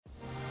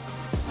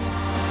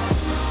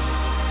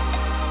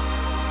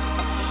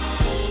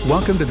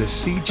Welcome to the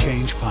Sea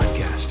Change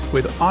Podcast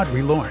with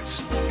Audrey Lawrence,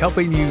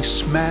 helping you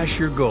smash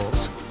your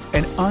goals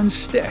and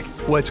unstick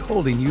what's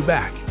holding you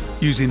back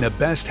using the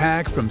best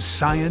hack from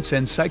science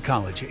and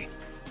psychology.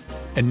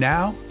 And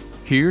now,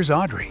 here's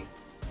Audrey.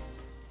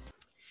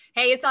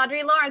 Hey, it's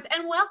Audrey Lawrence,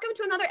 and welcome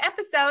to another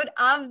episode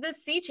of the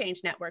Sea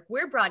Change Network.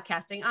 We're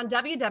broadcasting on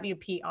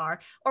WWPR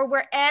or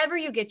wherever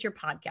you get your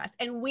podcast.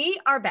 And we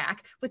are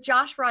back with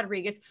Josh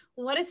Rodriguez.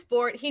 What a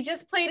sport. He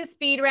just played a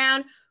speed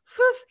round.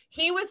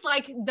 He was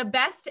like the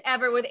best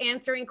ever with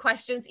answering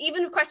questions,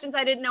 even questions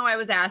I didn't know I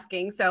was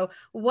asking. So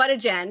what a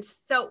gent.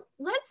 So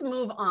let's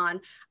move on.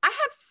 I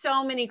have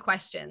so many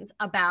questions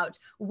about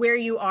where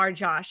you are,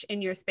 Josh,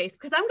 in your space,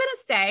 because I'm going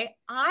to say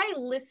I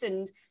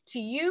listened to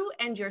you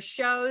and your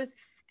shows,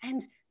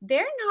 and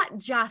they're not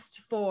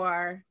just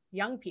for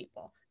young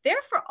people.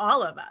 They're for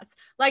all of us.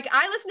 Like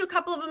I listened to a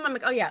couple of them. I'm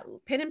like, oh yeah,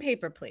 pen and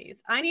paper,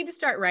 please. I need to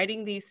start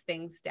writing these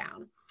things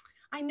down.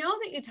 I know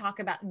that you talk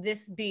about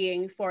this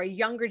being for a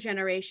younger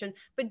generation,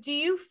 but do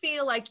you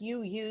feel like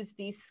you use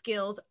these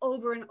skills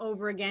over and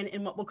over again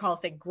in what we'll call,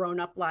 say,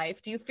 grown-up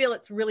life? Do you feel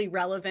it's really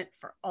relevant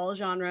for all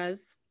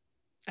genres?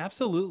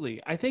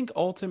 Absolutely. I think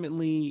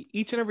ultimately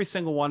each and every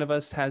single one of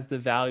us has the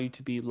value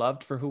to be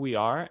loved for who we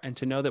are and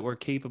to know that we're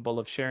capable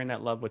of sharing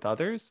that love with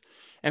others.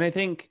 And I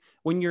think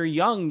when you're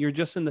young, you're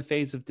just in the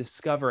phase of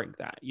discovering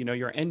that,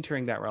 you're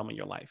entering that realm in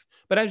your life.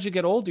 But as you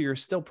get older, you're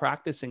still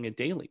practicing it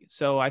daily.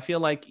 So I feel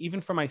like even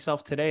for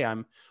myself today,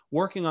 I'm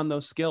working on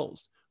those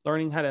skills,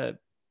 learning how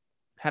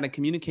to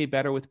communicate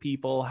better with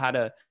people, how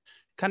to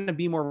kind of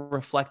be more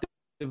reflective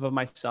of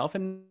myself,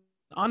 and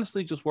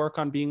honestly just work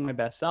on being my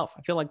best self.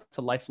 I feel like it's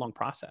a lifelong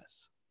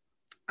process.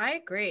 I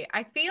agree.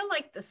 I feel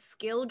like the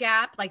skill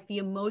gap, like the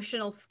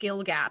emotional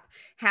skill gap,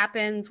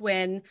 happens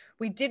when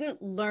we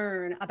didn't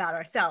learn about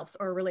ourselves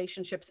or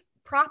relationships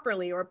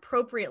properly or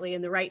appropriately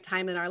in the right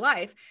time in our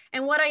life.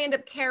 And what I end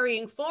up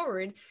carrying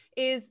forward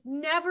is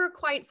never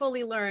quite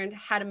fully learned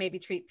how to maybe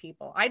treat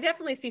people. I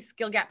definitely see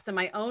skill gaps in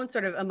my own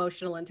sort of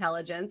emotional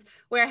intelligence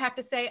where I have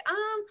to say,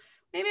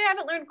 maybe I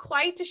haven't learned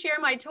quite to share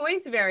my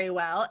toys very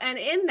well. And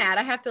in that,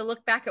 I have to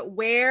look back at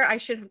where I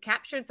should have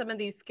captured some of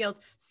these skills.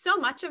 So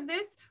much of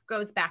this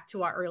goes back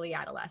to our early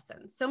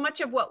adolescence. So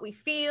much of what we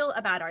feel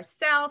about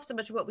ourselves, so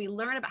much of what we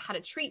learn about how to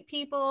treat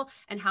people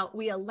and how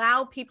we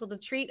allow people to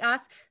treat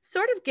us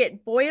sort of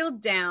get boiled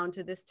down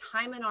to this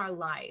time in our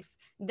life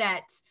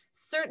that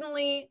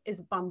certainly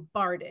is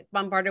bombarded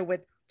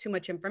with too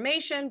much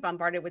information,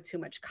 bombarded with too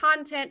much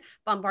content,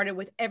 bombarded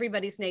with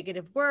everybody's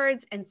negative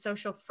words and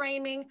social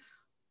framing.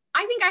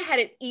 I think I had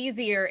it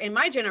easier in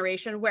my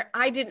generation where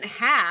I didn't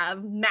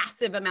have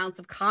massive amounts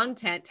of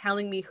content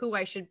telling me who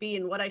I should be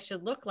and what I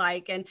should look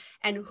like and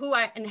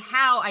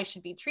how I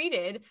should be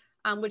treated,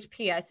 which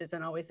PS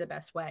isn't always the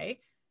best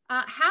way.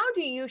 How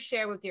do you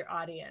share with your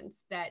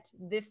audience that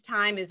this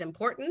time is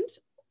important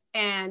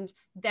and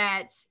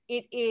that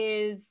it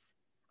is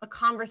a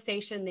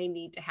conversation they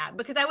need to have?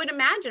 Because I would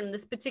imagine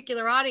this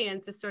particular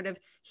audience is sort of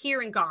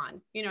here and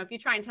gone. If you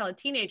try and tell a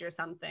teenager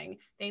something,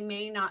 they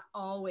may not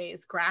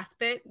always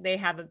grasp it. They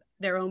have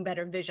their own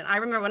better vision. I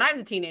remember when I was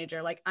a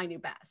teenager, like I knew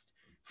best.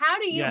 How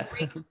do you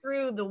break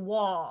through the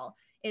wall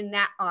in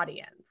that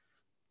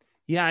audience?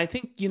 Yeah, I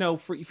think,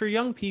 for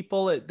young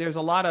people, there's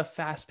a lot of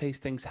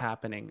fast-paced things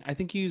happening. I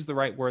think you use the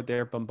right word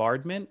there,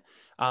 bombardment,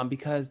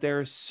 because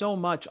there's so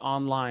much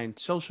online,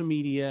 social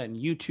media and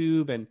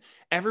YouTube, and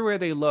everywhere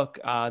they look,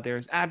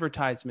 there's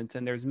advertisements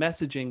and there's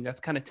messaging that's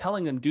kind of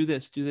telling them, do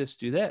this, do this,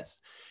 do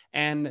this.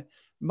 And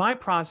my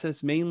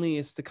process mainly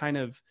is to kind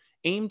of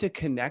aim to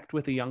connect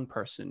with a young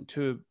person,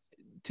 to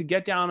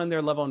get down on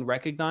their level and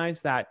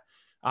recognize that,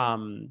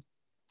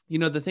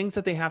 the things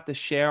that they have to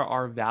share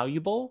are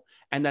valuable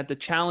and that the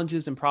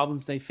challenges and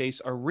problems they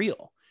face are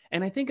real.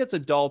 And I think as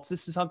adults,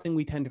 this is something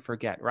we tend to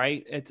forget,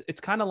 right? It's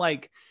kind of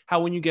like how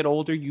when you get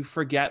older, you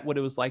forget what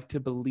it was like to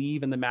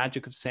believe in the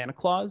magic of Santa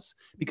Claus,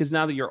 because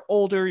now that you're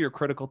older, your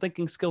critical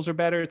thinking skills are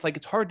better. It's like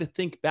it's hard to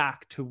think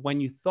back to when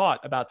you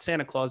thought about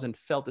Santa Claus and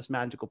felt this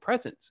magical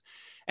presence.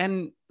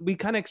 And we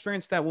kind of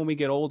experience that when we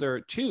get older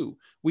too.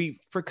 We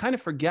kind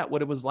of forget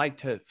what it was like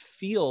to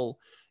feel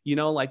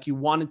like you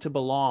wanted to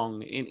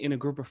belong in a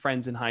group of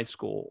friends in high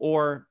school,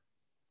 or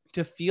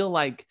to feel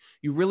like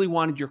you really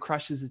wanted your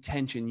crush's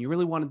attention. You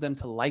really wanted them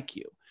to like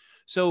you.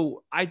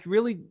 So I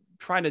really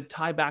try to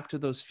tie back to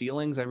those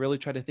feelings. I really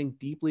try to think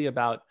deeply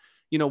about,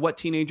 what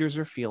teenagers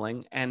are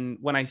feeling. And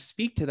when I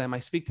speak to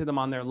them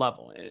on their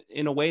level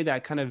in a way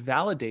that kind of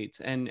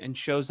validates and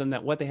shows them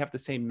that what they have to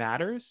say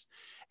matters.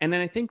 And then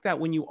I think that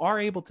when you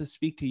are able to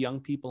speak to young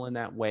people in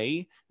that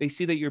way, they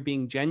see that you're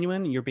being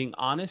genuine, you're being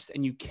honest,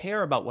 and you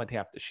care about what they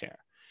have to share.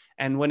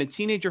 And when a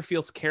teenager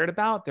feels cared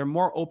about, they're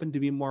more open to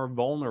be more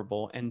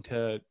vulnerable and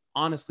to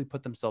honestly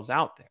put themselves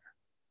out there.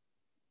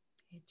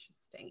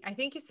 Interesting. I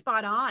think you're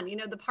spot on.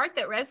 The part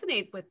that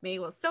resonated with me,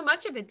 well, so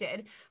much of it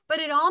did, but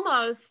it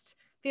almost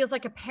feels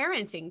like a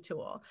parenting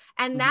tool.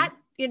 And that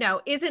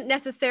isn't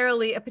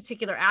necessarily a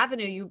particular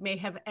avenue you may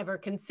have ever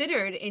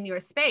considered in your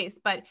space.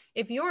 But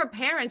if you're a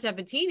parent of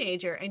a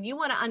teenager and you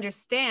want to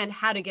understand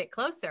how to get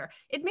closer,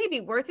 it may be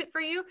worth it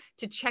for you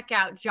to check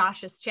out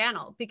Josh's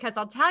channel, because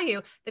I'll tell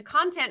you, the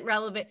content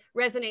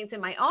resonates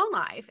in my own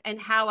life and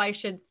how I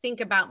should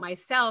think about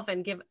myself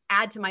and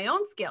add to my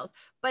own skills.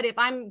 But if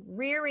I'm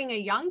rearing a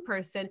young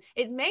person,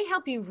 it may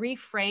help you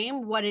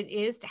reframe what it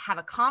is to have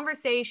a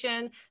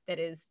conversation that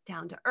is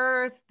down to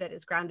earth, that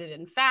is grounded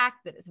in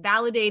fact, that is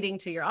validating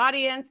to your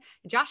audience.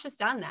 Josh has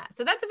done that.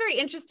 So that's a very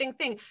interesting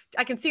thing.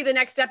 I can see the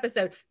next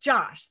episode,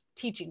 Josh,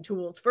 teaching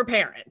tools for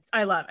parents.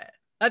 I love it.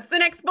 That's the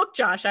next book,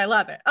 Josh. I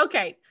love it.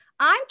 Okay.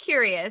 I'm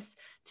curious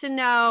to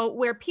know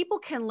where people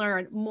can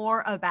learn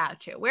more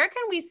about you. Where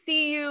can we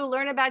see you,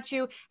 learn about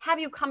you, have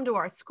you come to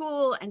our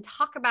school and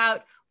talk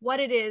about what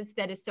it is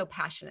that is so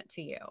passionate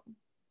to you?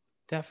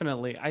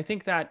 Definitely. I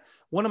think that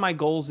one of my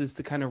goals is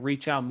to kind of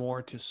reach out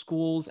more to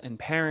schools and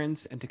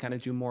parents and to kind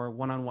of do more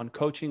one-on-one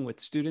coaching with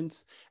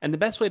students. And the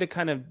best way to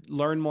kind of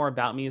learn more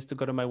about me is to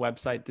go to my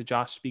website,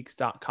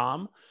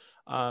 thejoshspeaks.com.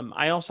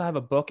 I also have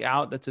a book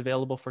out that's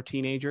available for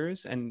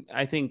teenagers, and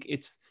I think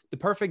it's the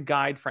perfect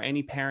guide for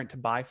any parent to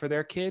buy for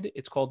their kid.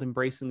 It's called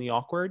Embracing the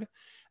Awkward.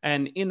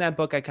 And in that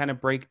book, I kind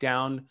of break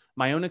down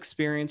my own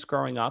experience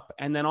growing up.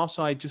 And then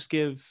also I just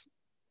give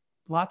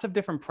lots of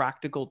different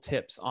practical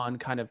tips on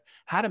kind of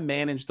how to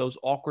manage those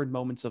awkward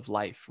moments of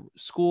life,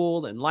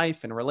 school and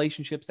life and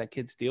relationships that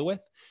kids deal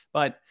with.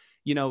 But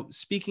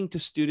speaking to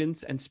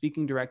students and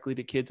speaking directly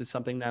to kids is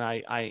something that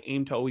I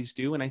aim to always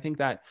do. And I think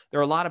that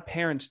there are a lot of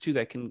parents too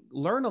that can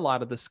learn a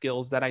lot of the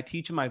skills that I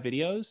teach in my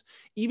videos,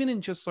 even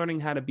in just learning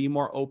how to be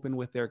more open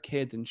with their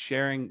kids and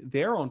sharing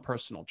their own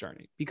personal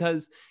journey.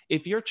 Because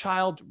if your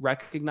child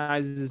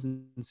recognizes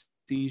and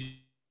sees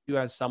you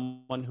as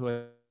someone who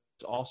has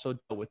also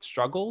dealt with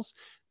struggles,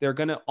 they're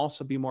going to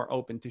also be more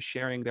open to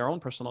sharing their own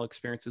personal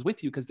experiences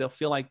with you, because they'll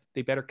feel like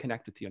they better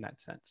connect with you in that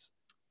sense.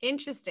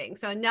 Interesting.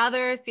 So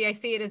I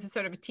see it as a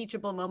sort of a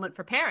teachable moment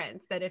for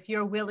parents, that if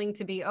you're willing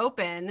to be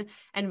open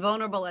and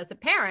vulnerable as a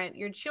parent,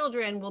 your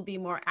children will be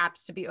more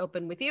apt to be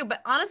open with you.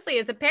 But honestly,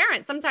 as a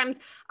parent, sometimes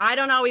I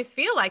don't always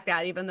feel like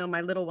that, even though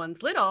my little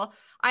one's little.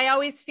 I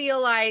always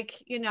feel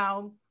like,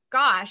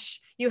 gosh,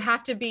 you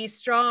have to be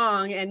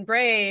strong and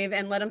brave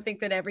and let them think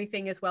that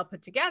everything is well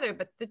put together.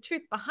 But the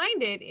truth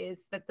behind it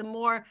is that the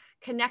more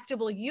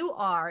connectable you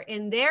are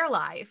in their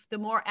life, the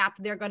more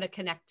apt they're going to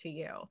connect to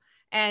you.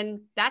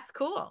 And that's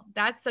cool.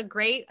 That's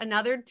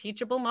another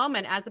teachable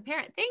moment as a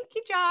parent. Thank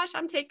you, Josh.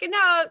 I'm taking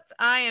notes.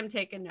 I am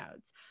taking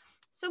notes.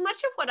 So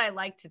much of what I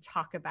like to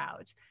talk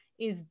about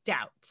is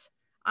doubt.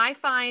 I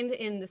find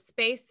in the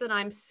space that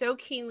I'm so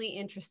keenly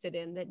interested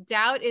in that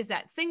doubt is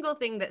that single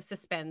thing that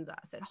suspends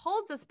us. It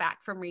holds us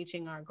back from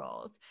reaching our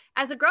goals.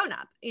 As a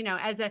grown-up,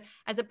 as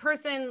a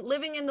person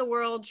living in the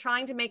world,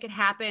 trying to make it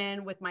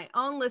happen with my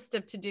own list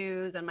of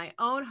to-dos and my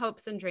own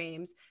hopes and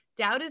dreams,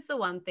 doubt is the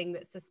one thing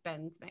that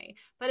suspends me.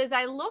 But as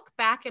I look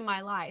back in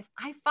my life,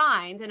 I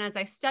find, and as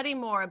I study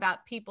more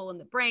about people in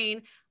the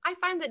brain, I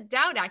find that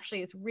doubt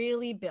actually is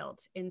really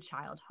built in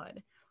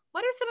childhood.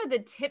 What are some of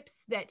the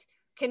tips that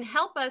can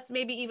help us,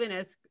 maybe even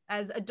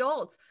as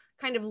adults,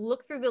 kind of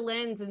look through the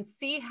lens and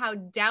see how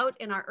doubt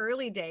in our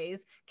early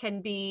days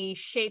can be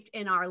shaped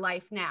in our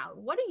life now?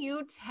 What do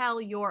you tell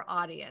your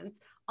audience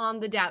on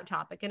the doubt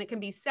topic? And it can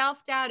be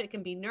self-doubt, it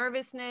can be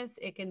nervousness,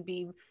 it can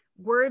be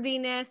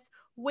worthiness.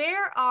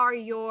 Where are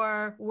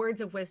your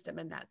words of wisdom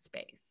in that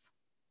space?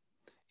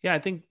 Yeah, I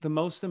think the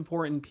most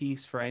important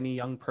piece for any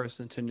young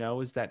person to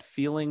know is that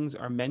feelings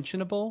are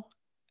mentionable.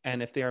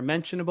 And if they are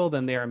mentionable,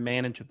 then they are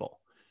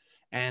manageable.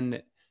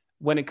 And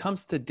when it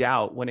comes to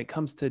doubt, when it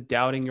comes to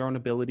doubting your own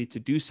ability to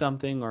do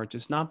something, or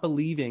just not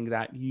believing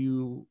that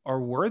you are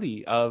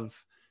worthy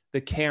of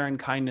the care and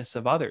kindness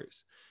of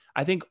others,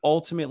 I think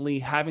ultimately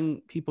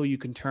having people you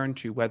can turn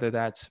to, whether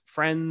that's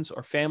friends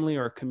or family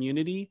or a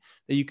community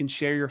that you can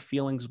share your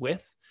feelings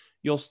with,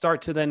 you'll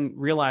start to then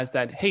realize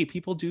that, hey,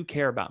 people do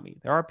care about me.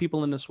 There are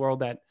people in this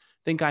world that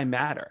think I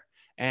matter.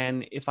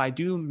 And if I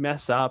do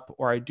mess up,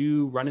 or I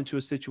do run into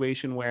a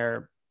situation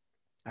where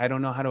I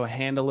don't know how to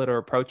handle it or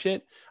approach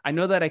it, I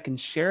know that I can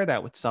share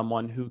that with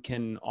someone who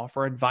can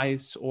offer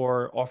advice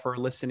or offer a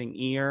listening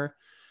ear.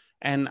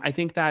 And I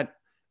think that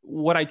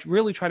what I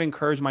really try to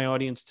encourage my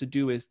audience to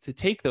do is to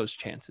take those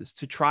chances,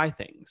 to try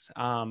things,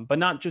 but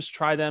not just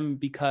try them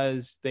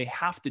because they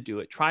have to do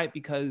it. Try it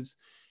because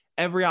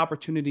every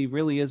opportunity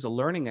really is a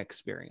learning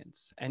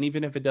experience. And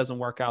even if it doesn't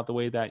work out the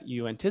way that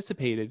you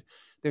anticipated,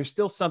 there's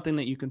still something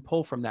that you can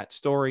pull from that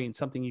story and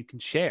something you can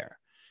share.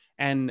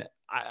 And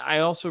I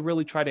also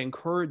really try to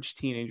encourage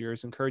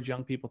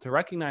young people to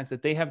recognize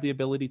that they have the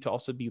ability to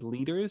also be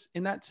leaders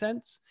in that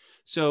sense.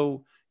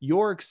 So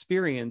your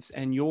experience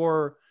and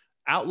your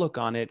outlook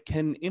on it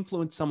can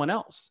influence someone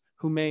else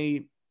who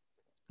may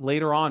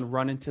later on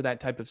run into that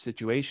type of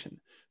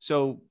situation.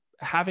 So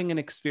having an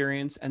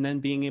experience and then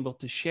being able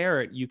to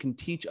share it, you can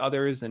teach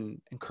others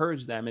and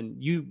encourage them,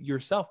 and you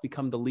yourself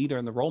become the leader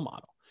and the role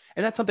model.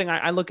 And that's something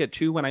I look at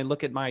too when I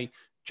look at my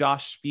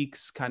Josh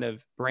Speaks kind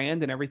of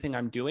brand and everything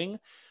I'm doing.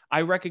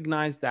 I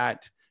recognize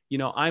that,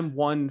 I'm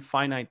one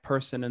finite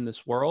person in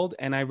this world.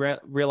 And I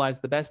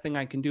realize the best thing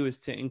I can do is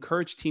to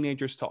encourage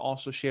teenagers to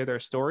also share their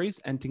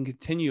stories and to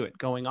continue it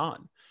going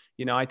on.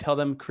 I tell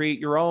them, create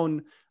your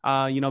own,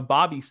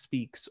 Bobby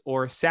Speaks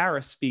or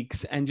Sarah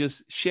Speaks, and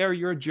just share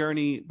your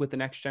journey with the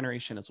next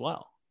generation as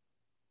well.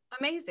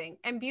 Amazing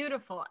and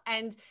beautiful.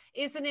 And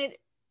isn't it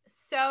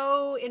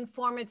so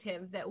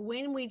informative that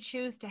when we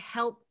choose to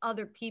help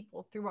other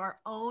people through our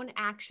own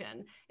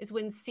action is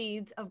when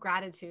seeds of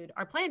gratitude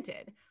are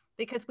planted?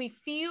 Because we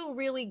feel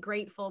really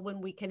grateful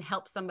when we can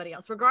help somebody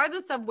else,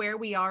 regardless of where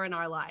we are in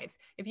our lives.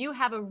 If you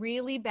have a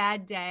really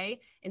bad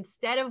day,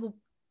 instead of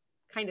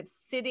kind of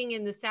sitting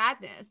in the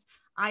sadness,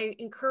 I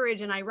encourage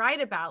and I write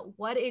about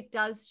what it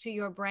does to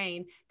your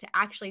brain to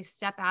actually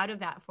step out of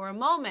that for a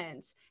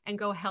moment and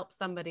go help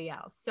somebody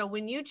else. So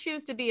when you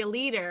choose to be a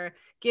leader,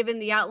 given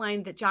the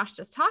outline that Josh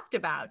just talked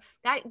about,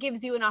 that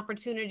gives you an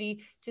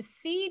opportunity to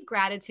seed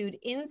gratitude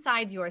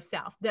inside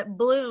yourself that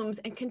blooms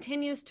and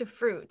continues to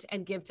fruit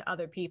and give to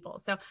other people.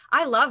 So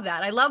I love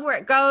that. I love where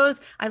it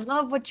goes. I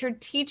love what you're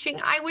teaching.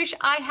 I wish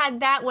I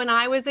had that when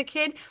I was a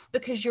kid,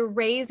 because you're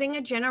raising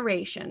a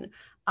generation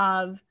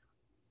of,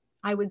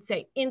 I would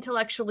say,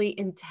 intellectually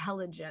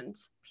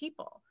intelligent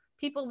people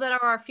that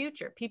are our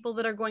future, people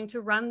that are going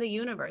to run the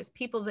universe,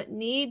 people that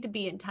need to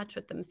be in touch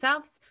with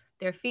themselves,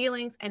 their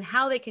feelings, and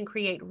how they can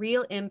create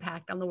real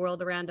impact on the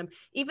world around them,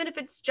 even if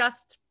it's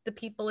just the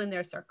people in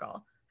their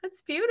circle.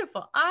 That's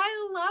beautiful.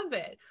 I love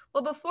it.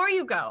 Well, before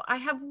you go, I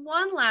have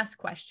one last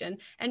question,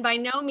 and by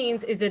no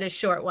means is it a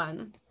short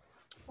one.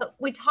 But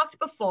we talked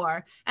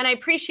before, and I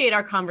appreciate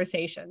our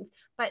conversations,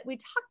 but we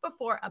talked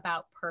before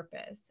about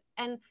purpose,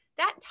 and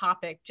that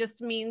topic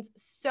just means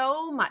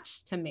so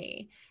much to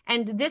me.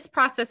 And this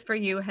process for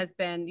you has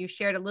been, you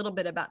shared a little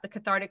bit about the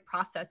cathartic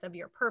process of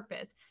your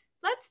purpose.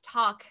 Let's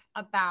talk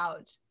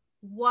about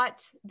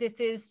what this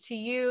is to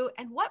you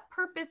and what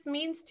purpose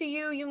means to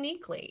you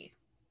uniquely.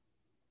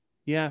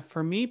 Yeah,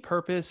 for me,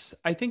 purpose,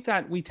 I think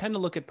that we tend to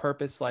look at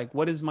purpose like,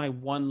 what is my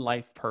one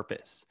life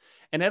purpose?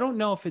 And I don't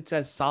know if it's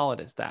as solid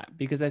as that,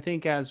 because I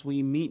think as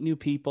we meet new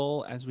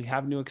people, as we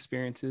have new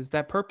experiences,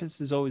 that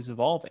purpose is always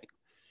evolving.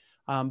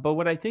 But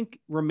what I think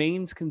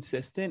remains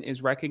consistent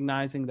is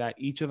recognizing that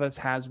each of us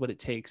has what it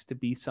takes to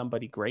be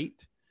somebody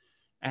great.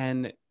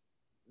 And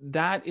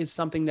that is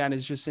something that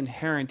is just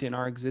inherent in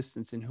our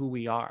existence and who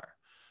we are.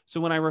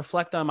 So when I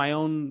reflect on my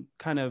own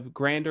kind of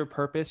grander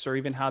purpose, or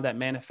even how that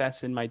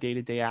manifests in my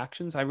day-to-day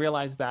actions, I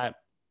realize that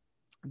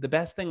the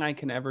best thing I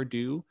can ever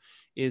do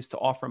is to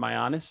offer my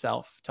honest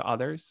self to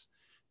others,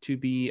 to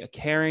be a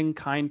caring,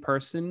 kind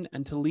person,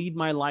 and to lead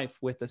my life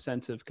with a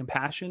sense of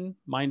compassion,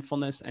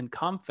 mindfulness, and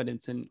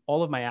confidence in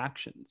all of my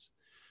actions.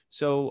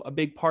 So a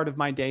big part of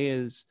my day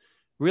is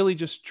really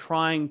just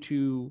trying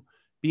to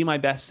be my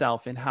best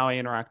self in how I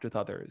interact with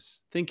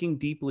others, thinking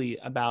deeply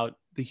about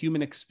the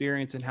human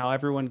experience and how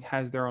everyone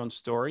has their own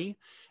story,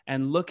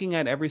 and looking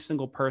at every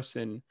single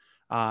person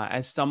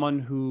as someone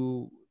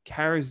who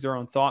carries their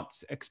own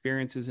thoughts,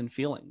 experiences, and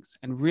feelings,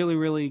 and really,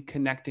 really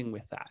connecting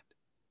with that.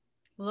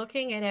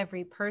 Looking at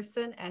every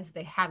person as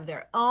they have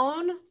their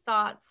own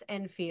thoughts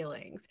and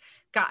feelings.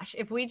 Gosh,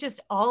 if we just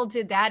all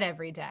did that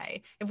every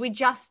day, if we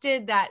just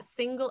did that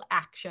single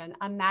action,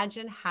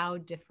 imagine how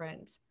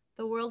different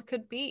the world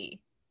could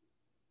be.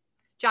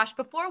 Josh,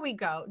 before we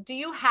go, do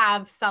you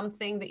have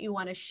something that you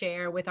want to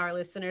share with our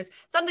listeners?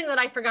 Something that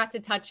I forgot to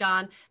touch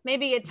on,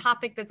 maybe a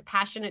topic that's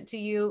passionate to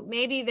you,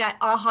 maybe that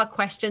aha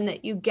question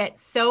that you get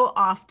so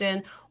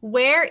often.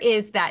 Where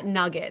is that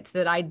nugget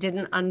that I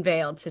didn't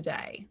unveil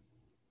today?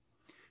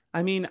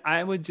 I mean,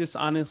 I would just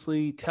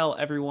honestly tell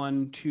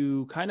everyone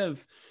to kind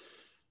of,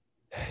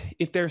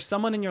 if there's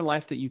someone in your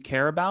life that you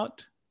care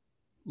about,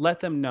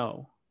 let them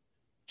know.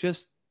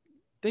 Just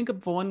think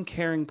of one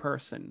caring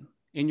person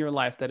in your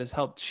life that has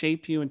helped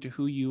shape you into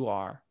who you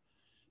are,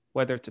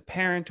 whether it's a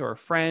parent or a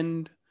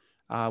friend,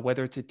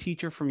 whether it's a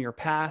teacher from your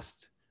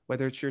past,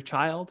 whether it's your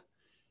child.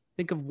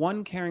 Think of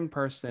one caring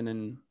person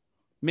and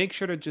make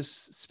sure to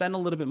just spend a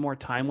little bit more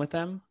time with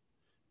them,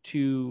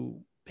 to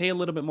pay a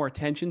little bit more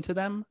attention to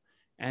them,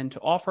 and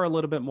to offer a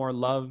little bit more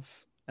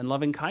love and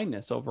loving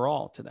kindness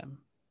overall to them,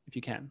 if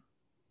you can.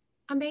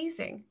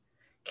 Amazing.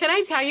 Can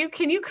I tell you,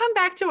 can you come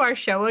back to our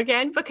show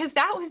again? Because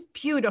that was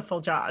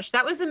beautiful, Josh.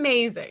 That was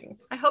amazing.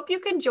 I hope you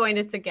can join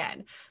us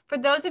again. For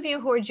those of you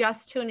who are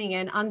just tuning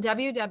in on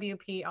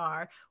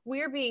WWPR,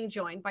 we're being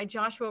joined by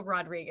Joshua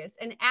Rodriguez,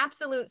 an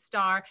absolute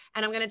star.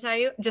 And I'm going to tell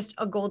you, just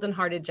a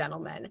golden-hearted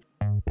gentleman.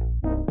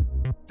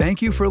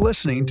 Thank you for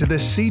listening to the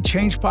Sea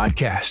Change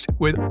Podcast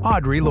with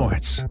Audrey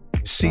Lawrence.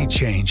 Sea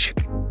Change,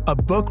 a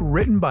book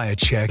written by a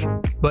chick,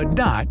 but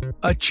not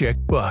a chick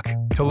book.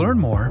 To learn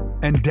more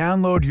and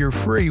download your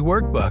free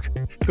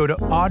workbook, go to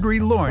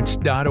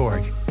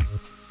audreylawrence.org.